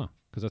Town. I don't know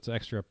because that's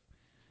extra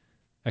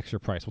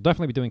price. We'll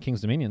definitely be doing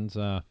King's Dominions.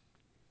 What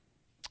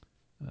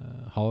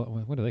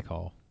do they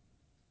call?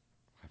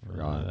 I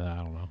forgot. I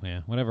don't know.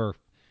 Yeah, whatever.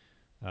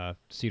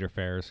 Cedar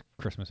Fair's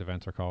Christmas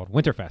events are called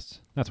Winterfests.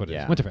 That's what it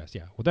is. Yeah. Winterfest.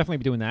 Yeah, we'll definitely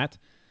be doing that.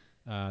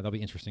 That'll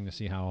be interesting to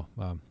see how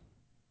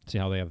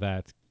they have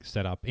that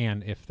set up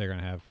and if they're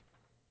gonna have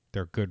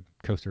their good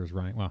coasters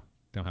running. Well,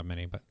 they don't have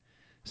many, but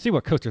see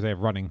what coasters they have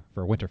running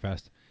for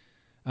Winterfest.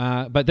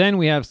 But then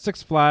we have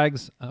Six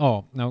Flags.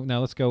 Oh no,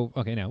 let's go.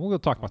 Okay, now we'll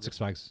talk about Six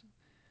Flags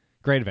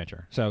Great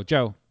Adventure. So,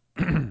 Joe,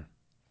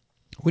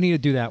 we need to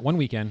do that one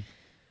weekend.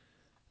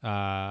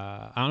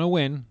 I don't know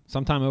when.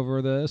 Sometime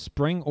over the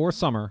spring or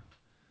summer.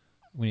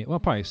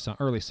 Probably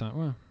early summer.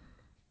 Well,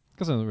 it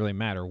doesn't really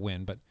matter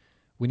when, but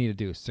we need to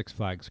do Six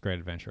Flags Great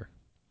Adventure.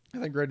 I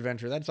think Great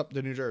Adventure. That's up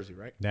to New Jersey,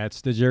 right?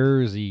 That's the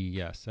Jersey.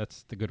 Yes,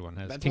 that's the good one.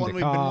 That's King one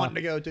we've been wanting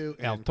to go to,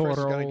 El and Chris is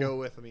Toro. going to go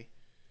with me.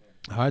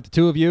 All right, the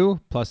two of you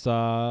plus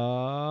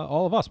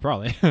all of us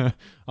probably. I'll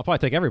probably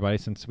take everybody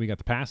since we got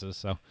the passes.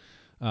 So,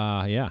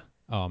 yeah.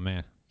 Oh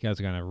man, you guys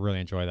are gonna really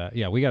enjoy that.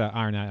 Yeah, we got to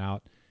iron that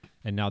out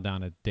and nail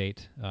down a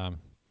date.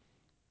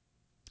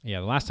 Yeah,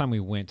 the last time we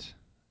went,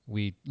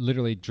 we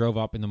literally drove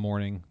up in the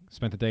morning,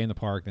 spent the day in the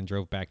park, then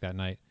drove back that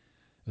night.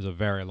 It was a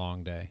very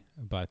long day,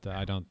 but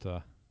I don't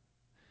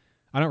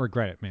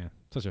regret it, man.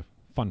 Such a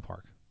fun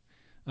park.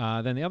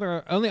 Then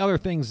the only other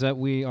things that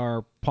we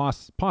are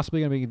possibly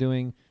going to be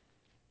doing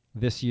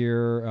this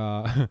year,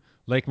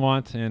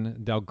 Lakemont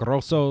and Del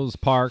Grosso's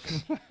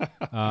parks.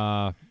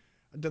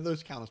 Do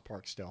those count as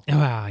parks still? Well,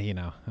 I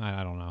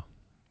don't know.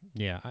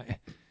 Yeah,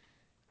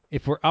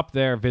 if we're up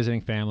there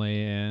visiting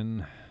family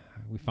and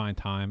we find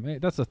time,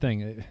 that's the thing.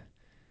 There's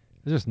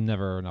just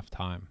never enough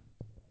time.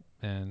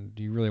 And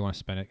do you really want to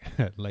spend it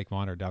at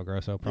Lakemont or Del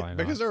Grosso? Probably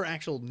because not. there are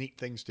actual neat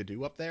things to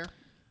do up there.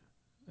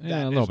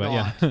 Yeah, a little bit,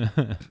 yeah.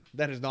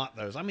 That is not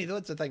those. I mean,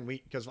 that's the thing.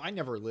 Because I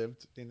never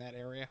lived in that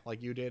area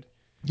like you did.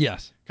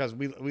 Yes. Because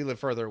we live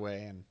further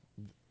away, and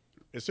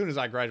as soon as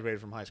I graduated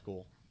from high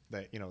school,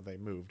 they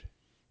moved.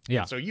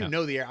 Yeah. And so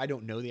know the area. I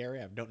don't know the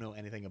area. I don't know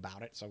anything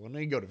about it. So when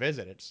we go to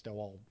visit, it's still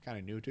all kind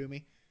of new to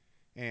me.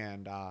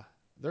 And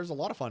there's a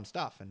lot of fun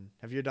stuff. And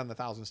have you done the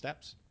 1,000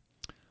 Steps?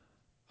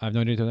 I have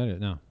no idea what that is.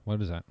 No.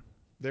 What is that?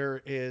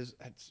 It's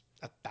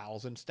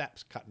 1,000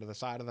 steps cut into the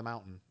side of the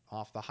mountain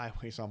off the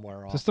highway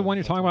somewhere. Is this the one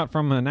you're talking about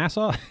from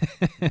Nassau?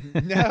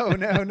 No.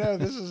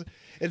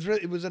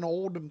 It was an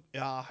old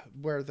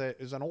it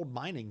was an old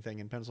mining thing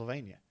in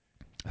Pennsylvania.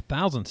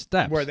 1,000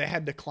 steps. Where they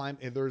had to climb.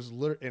 And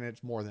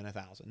it's more than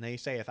 1,000. They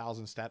say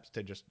 1,000 steps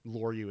to just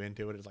lure you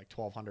into it. It's like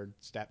 1,200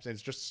 steps. And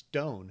it's just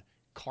stone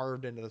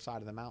carved into the side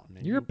of the mountain.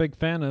 And You're a big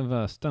fan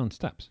of stone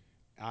steps.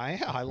 I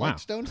Wow. like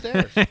stone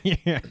stairs.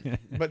 Yeah.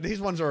 But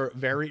these ones are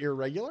very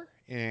irregular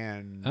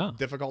and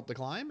difficult to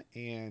climb.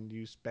 And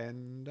you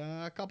spend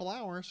a couple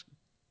hours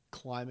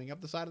climbing up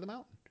the side of the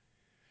mountain.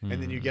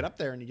 And then you get up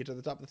there and you get to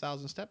the top of the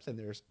 1,000 steps, and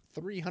there's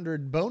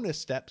 300 bonus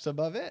steps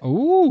above it.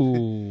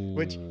 Ooh.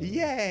 Which,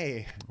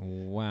 yay.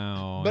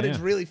 Wow. But it's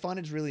really fun.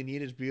 It's really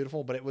neat. It's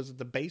beautiful. But it was at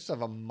the base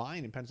of a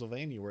mine in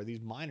Pennsylvania where these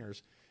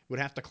miners would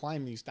have to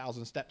climb these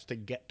 1,000 steps to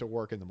get to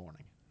work in the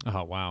morning.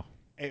 Oh, wow.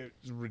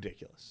 It's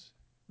ridiculous.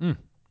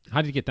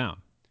 How did you get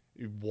down?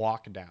 You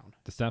walk down.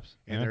 The steps?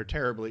 And they're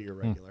terribly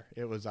irregular.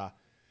 It's a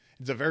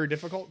very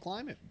difficult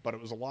climb, but it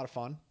was a lot of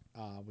fun.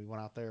 We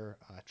went out there,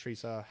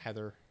 Teresa,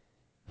 Heather,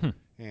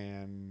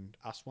 and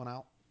us went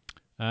out.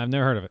 I've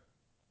never heard of it.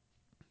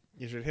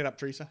 You should hit up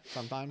Teresa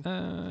sometime.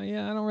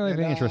 Yeah, I don't really have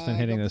any interest in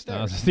hitting go this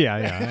now.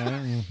 upstairs.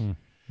 Yeah.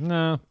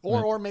 No.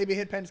 Or maybe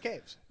hit Penn's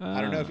Caves.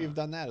 I don't know if you've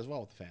done that as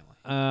well with the family.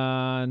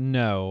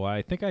 No.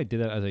 I think I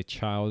did that as a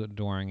child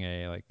during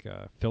a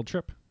field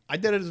trip. I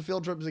did it as a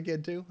field trip as a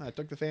kid too. I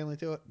took the family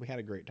to it. We had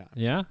a great time.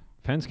 Yeah,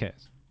 Penn's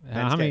Caves.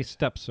 How many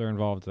steps are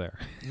involved there?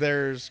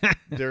 There's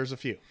a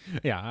few.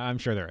 Yeah, I'm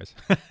sure there is.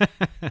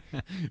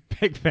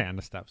 Big fan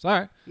of steps. All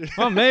right.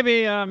 Well,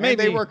 maybe And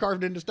they were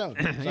carved into stone.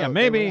 So yeah, they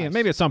maybe were nice.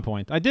 maybe at some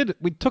point.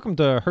 We took them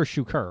to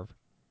Horseshoe Curve.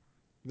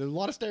 There's a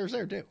lot of stairs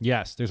there too.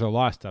 Yes, there's a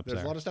lot of steps There's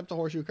there. a lot of steps to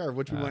Horseshoe Curve,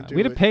 which we went to.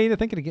 We had to pay to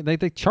think it.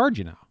 They charge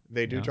you now.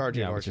 They do charge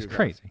you. Yeah, at which is Horseshoe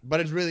crazy. Curve. But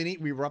it's really neat.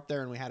 We were up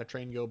there and we had a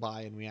train go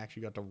by, and we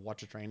actually got to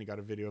watch a train. We got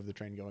a video of the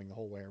train going the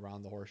whole way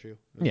around the horseshoe.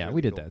 Yeah, really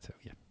we did cool. that too.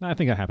 Yeah, I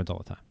think that happens all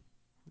the time.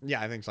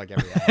 Yeah, I think it's like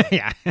every hour.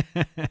 Yeah.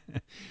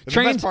 The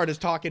best part is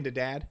talking to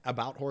Dad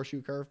about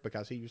Horseshoe Curve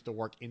because he used to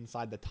work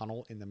inside the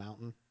tunnel in the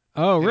mountain.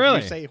 Oh, And really?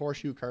 If you say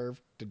Horseshoe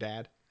Curve to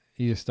Dad,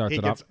 He just starts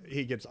it up.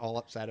 he gets all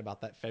upset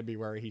about that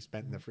February he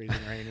spent in the freezing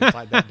rain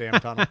inside that damn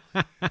tunnel.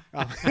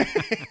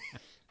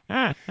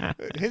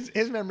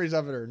 His memories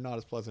of it are not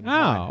as pleasant as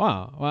mine. Oh,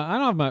 wow. Well, I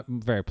don't have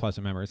very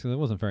pleasant memories because it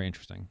wasn't very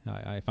interesting.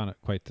 I found it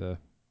quite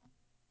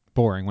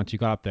boring once you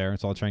got up there and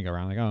saw the train go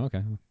around. Like, oh,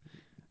 okay.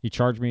 You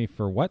charge me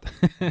for what?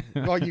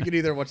 Well, you could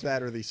either watch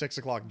that or the 6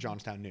 o'clock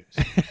Johnstown News.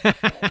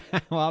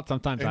 Well,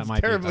 sometimes that It's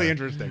might terribly be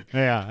interesting.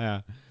 Yeah.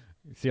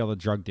 You see all the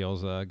drug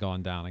deals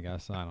going down, I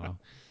guess. I don't know.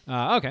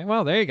 Okay,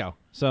 well, there you go.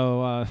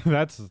 So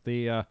that's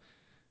the...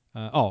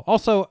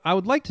 also, I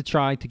would like to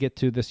try to get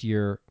to this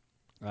year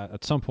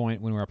at some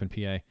point when we're up in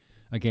PA.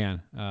 Again,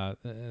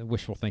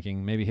 wishful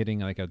thinking, maybe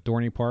hitting like a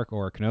Dorney Park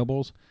or a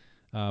Knoebels.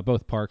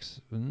 Both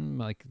parks,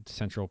 like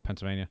central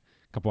Pennsylvania,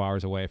 a couple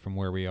hours away from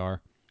where we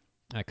are.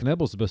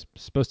 Knoebels is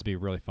supposed to be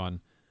really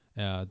fun.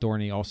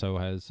 Dorney also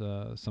has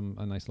a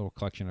nice little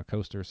collection of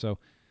coasters. So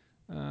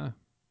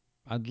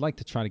I'd like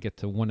to try to get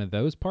to one of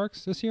those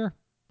parks this year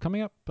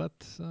coming up, but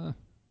we'll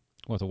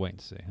have to wait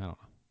and see. I don't know.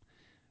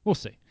 We'll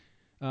see.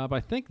 But I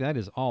think that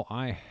is all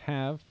I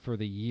have for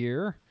the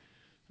year.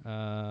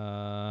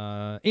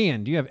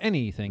 Ian, do you have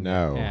anything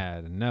No. to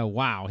add? No.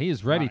 Wow, he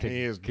is ready to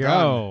He is go.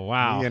 done.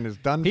 Wow, Ian is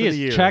done he for is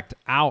the year. checked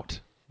out.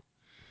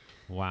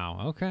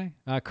 Wow. Okay.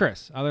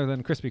 Chris, other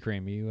than Krispy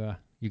Kreme,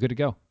 you good to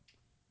go?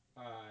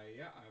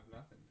 Yeah, I have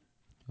nothing.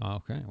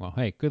 Okay. Well,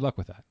 hey, good luck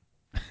with that.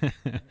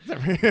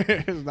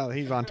 No,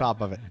 he's on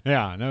top of it.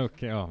 Yeah. No.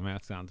 Okay. Oh man,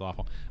 that sounds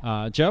awful.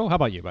 Joe, how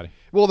about you, buddy?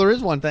 Well, there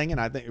is one thing, and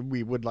I think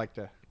we would like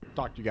to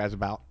talk to you guys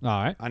about.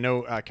 All right. I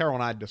know Carol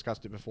and I had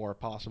discussed it before,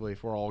 possibly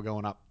if we're all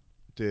going up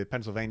to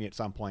Pennsylvania at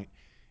some point,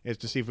 is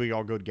to see if we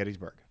all go to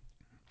Gettysburg.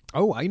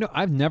 Oh,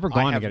 I've never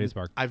gone to have-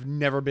 Gettysburg, I've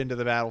never been to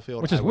the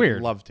battlefield. Which is I would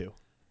weird. love to.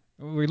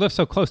 We live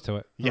so close to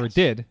it, or we Yes.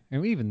 did,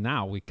 and even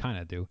now we kind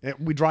of do.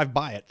 We drive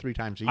by it 3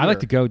 times a year. I like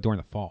to go during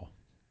the fall.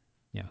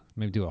 Yeah,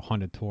 maybe do a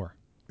haunted tour.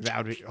 That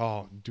would be,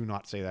 do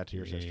not say that to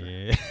your sister.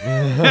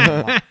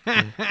 Yeah.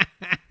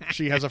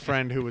 She has a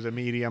friend who was a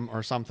medium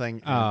or something.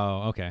 and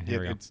Oh, okay. Here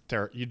we go. it's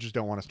you just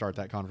don't want to start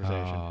that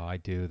conversation. Oh, I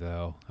do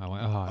though.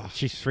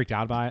 She's freaked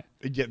out by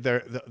it. Yeah,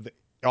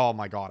 oh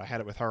my god, I had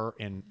it with her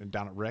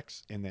down at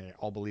Rick's, and they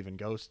all believe in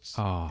ghosts,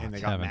 Oh, and they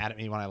it's got heaven. mad at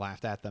me when I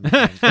laughed at them.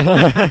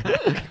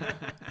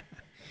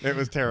 And it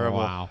was terrible.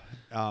 Wow.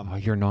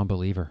 You're a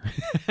non-believer.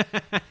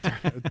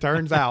 It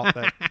turns out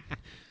that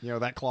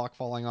that clock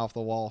falling off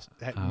the wall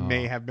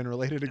may have been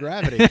related to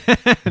gravity.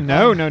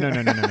 No.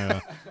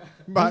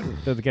 But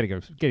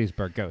The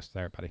Gettysburg Ghost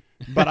there, buddy.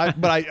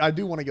 I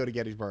do want to go to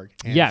Gettysburg.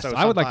 And Yes, so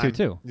I would like to,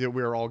 sometime, too.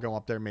 We're all going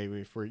up there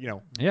maybe for Yeah.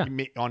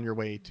 on your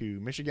way to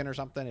Michigan or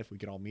something. If we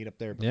could all meet up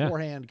there Yeah.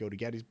 beforehand, go to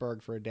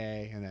Gettysburg for a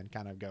day, and then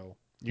kind of go.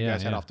 You Yeah,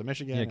 guys head yeah. off to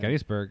Michigan. Yeah, and-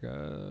 Gettysburg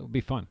would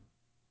be fun.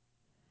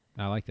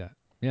 I like that.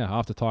 Yeah, I'll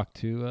have to talk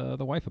to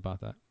the wife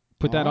about that.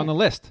 Put that on the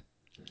list.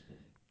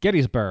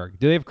 Gettysburg.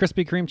 Do they have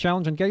Krispy Kreme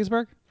challenge in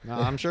Gettysburg? No,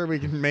 I'm sure we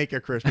can make a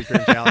Krispy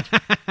Kreme challenge.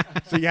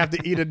 So you have to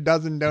eat a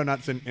dozen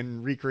donuts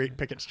and recreate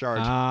Pickett's charge.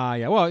 Ah,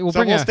 yeah. Well, we'll So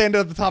bring we'll a- stand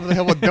at the top of the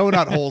hill with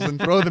donut holes and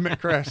throw them at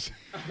Chris.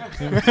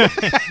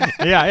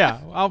 yeah.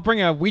 I'll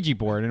bring a Ouija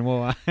board and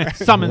we'll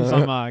summon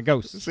some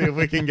ghosts. See if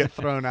we can get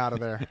thrown out of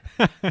there.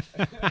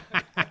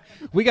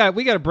 We got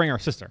to bring our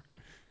sister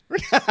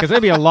because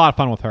it'd be a lot of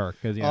fun with her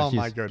because Oh, she's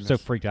my goodness. so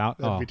freaked out.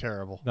 That'd Oh, be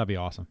terrible. That'd be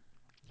awesome.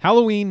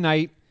 Halloween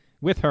night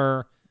with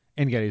her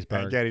in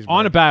Gettysburg, At Gettysburg.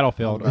 on a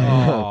battlefield. On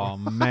a Oh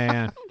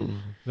man,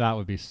 that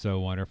would be so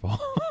wonderful.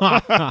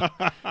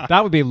 That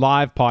would be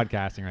live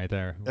podcasting right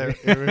there.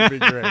 It would be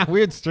great.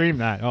 We'd stream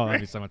that. Oh,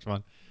 that'd be so much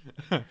fun.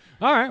 All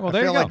right, well I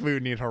there feel you go. like we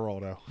would need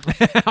Geraldo.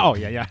 Oh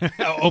yeah.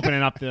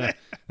 Opening up the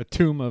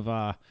tomb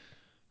of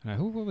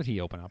who would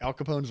he open up? Al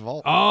Capone's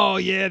vault. Oh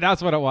yeah,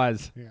 that's what it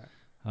was. Yeah.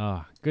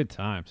 Oh, good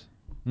times.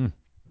 All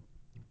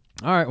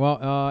right,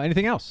 well,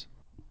 anything else?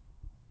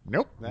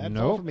 Nope. That's all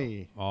Nope. for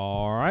me.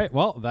 All right,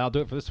 well, that'll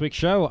do it for this week's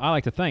show. I'd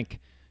like to thank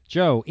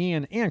Joe,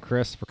 Ian, and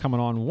Chris for coming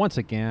on once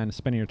again,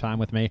 spending your time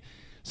with me.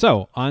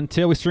 So,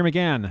 until we stream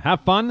again,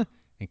 have fun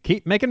and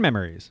keep making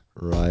memories.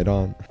 Right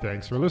on.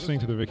 Thanks for listening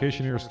to the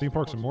Vacationers, Theme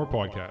Parks, and More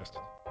podcast.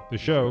 The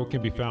show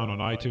can be found on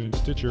iTunes,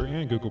 Stitcher,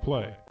 and Google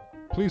Play.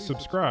 Please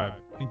subscribe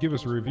and give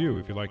us a review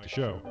if you like the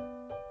show.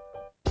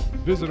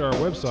 Visit our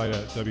website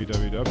at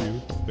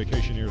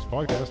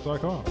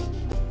www.vacationerspodcast.com.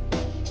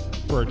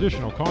 For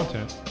additional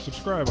content,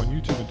 subscribe on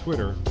YouTube and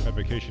Twitter at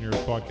Vacationers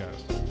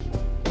Podcast.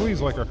 Please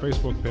like our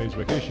Facebook page,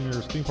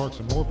 Vacationers, Theme Parks,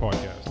 and More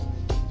podcast.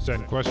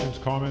 Send questions,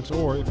 comments,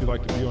 or if you'd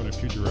like to be on a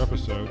future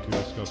episode to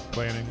discuss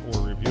planning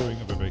or reviewing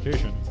of a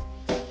vacation,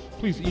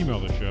 please email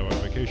the show at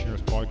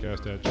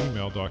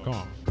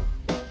vacationerspodcast@gmail.com.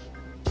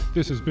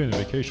 This has been a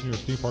Vacationers,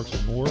 Theme Parks,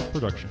 and More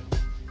production.